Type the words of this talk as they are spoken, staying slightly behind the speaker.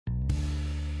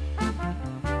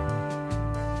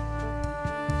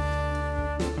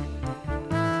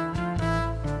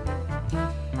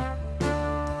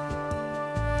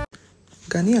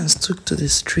Ghanaians took to the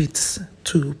streets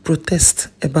to protest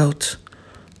about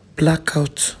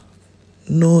blackout,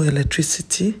 no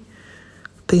electricity.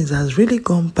 Things has really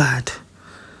gone bad.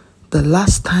 The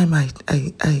last time I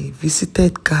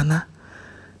visited Ghana,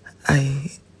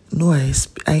 I know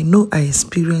I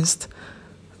experienced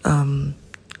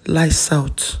lights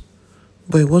out,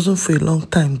 but it wasn't for a long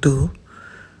time though.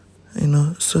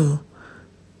 So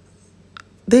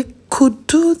they could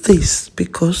do this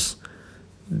because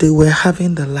they were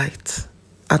having the light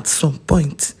at some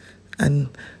point, and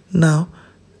now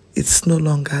it's no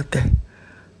longer there.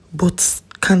 But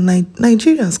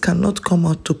Nigerians cannot come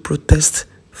out to protest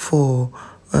for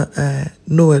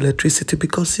no electricity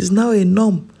because it's now a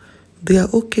norm. They are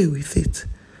okay with it.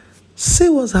 See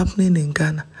what's happening in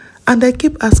Ghana. And I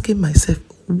keep asking myself,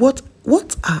 what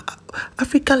are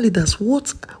African leaders,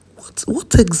 what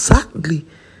exactly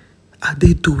are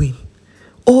they doing?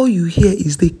 All you hear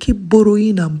is they keep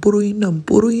borrowing and borrowing and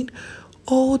borrowing.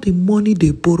 All the money they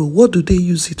borrow, what do they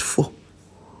use it for?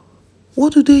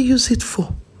 What do they use it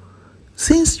for?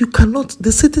 Since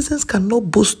the citizens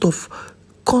cannot boast of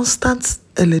constant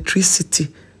electricity,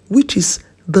 which is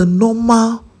the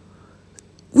normal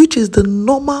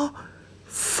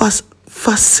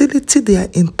facility they are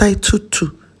entitled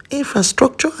to.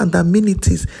 Infrastructure and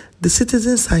amenities the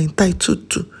citizens are entitled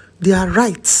to. Their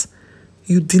rights.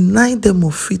 You deny them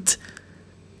of it.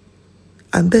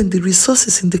 And then the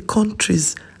resources in the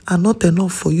countries are not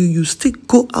enough for you. You still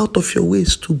go out of your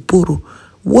ways to borrow.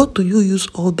 What do you use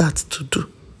all that to do?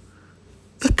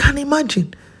 I can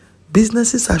imagine.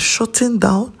 Businesses are shutting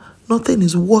down. Nothing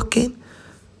is working.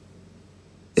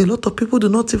 A lot of people do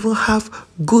not even have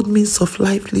good means of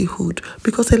livelihood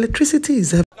because electricity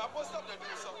is everything.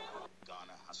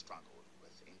 Ghana has struggled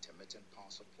with intermittent power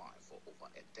supply for over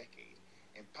a decade,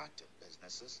 impacting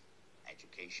businesses,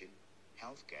 education,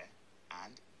 healthcare,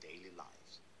 and daily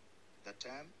lives. The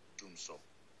term "doomso,"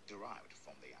 derived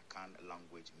from the Akan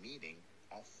language meaning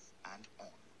off and on,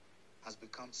 has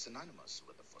become synonymous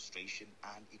with the frustration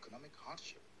and economic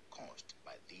hardship caused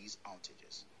by these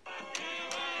outages.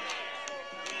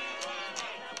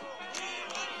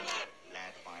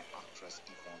 Led by actress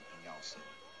Yvonne Nelson,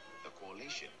 the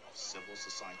coalition of civil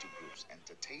society groups,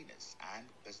 entertainers, and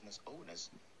business owners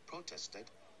protested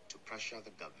to pressure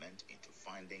the government into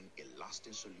finding a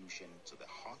lasting solution to the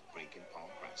heartbreaking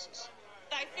power crisis.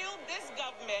 I feel this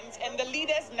government and the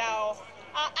leaders now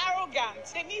are arrogant.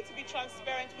 They need to be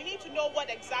transparent. We need to know what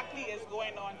exactly is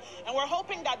going on. And we're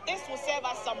hoping that this will serve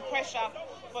as some pressure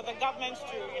for the government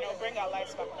to, bring our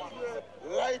lights back on.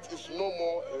 Light is no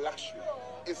more luxury.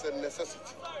 It's a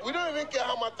necessity. We don't even care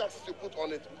how much taxes you put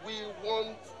on it. We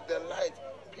want the light,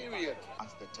 period.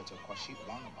 At the Tetekwashi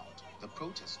roundabout, the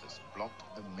protesters blocked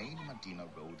the main Medina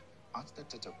road at the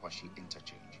Tetekwashi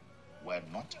interchange, where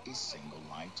not a single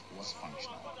light was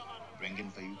functional,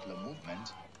 bringing vehicular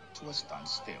movement to a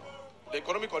standstill. The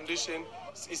economic condition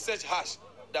is such harsh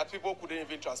that people couldn't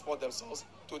even transport themselves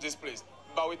to this place.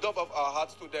 But we don't have our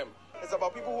hearts to them. It's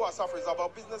about people who are suffering. It's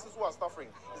about businesses who are suffering.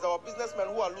 It's about businessmen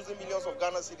who are losing millions of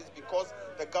Ghana cedis because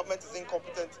the government is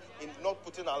incompetent in not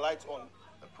putting our lights on.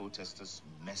 The protesters'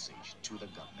 message to the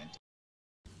government.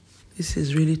 This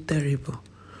is really terrible.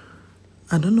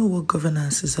 I don't know what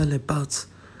governance is all about.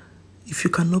 If you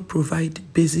cannot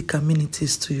provide basic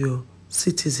amenities to your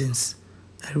citizens,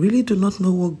 I really do not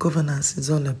know what governance is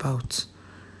all about.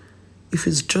 If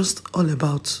it's just all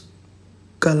about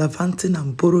gallivanting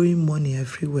and borrowing money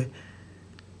everywhere,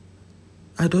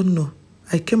 I don't know.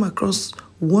 I came across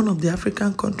one of the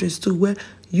African countries too where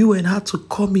UN had to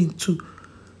come in to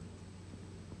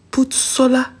put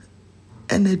solar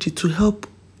energy to help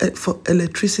for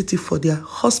electricity for their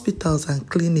hospitals and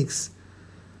clinics.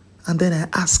 And then I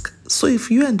ask, so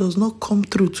if UN does not come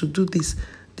through to do this,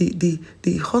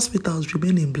 the hospitals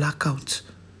remain in blackout.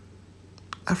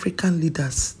 African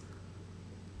leaders,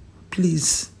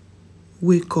 please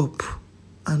wake up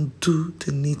and do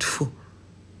the needful.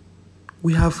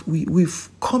 We've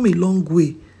come a long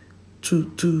way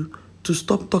to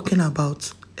stop talking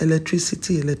about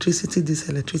electricity this,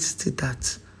 electricity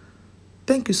that.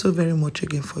 Thank you so very much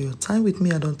again for your time with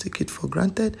me. I don't take it for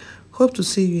granted. Hope to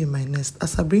see you in my next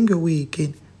as I bring your way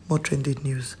again more trending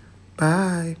news.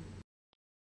 Bye.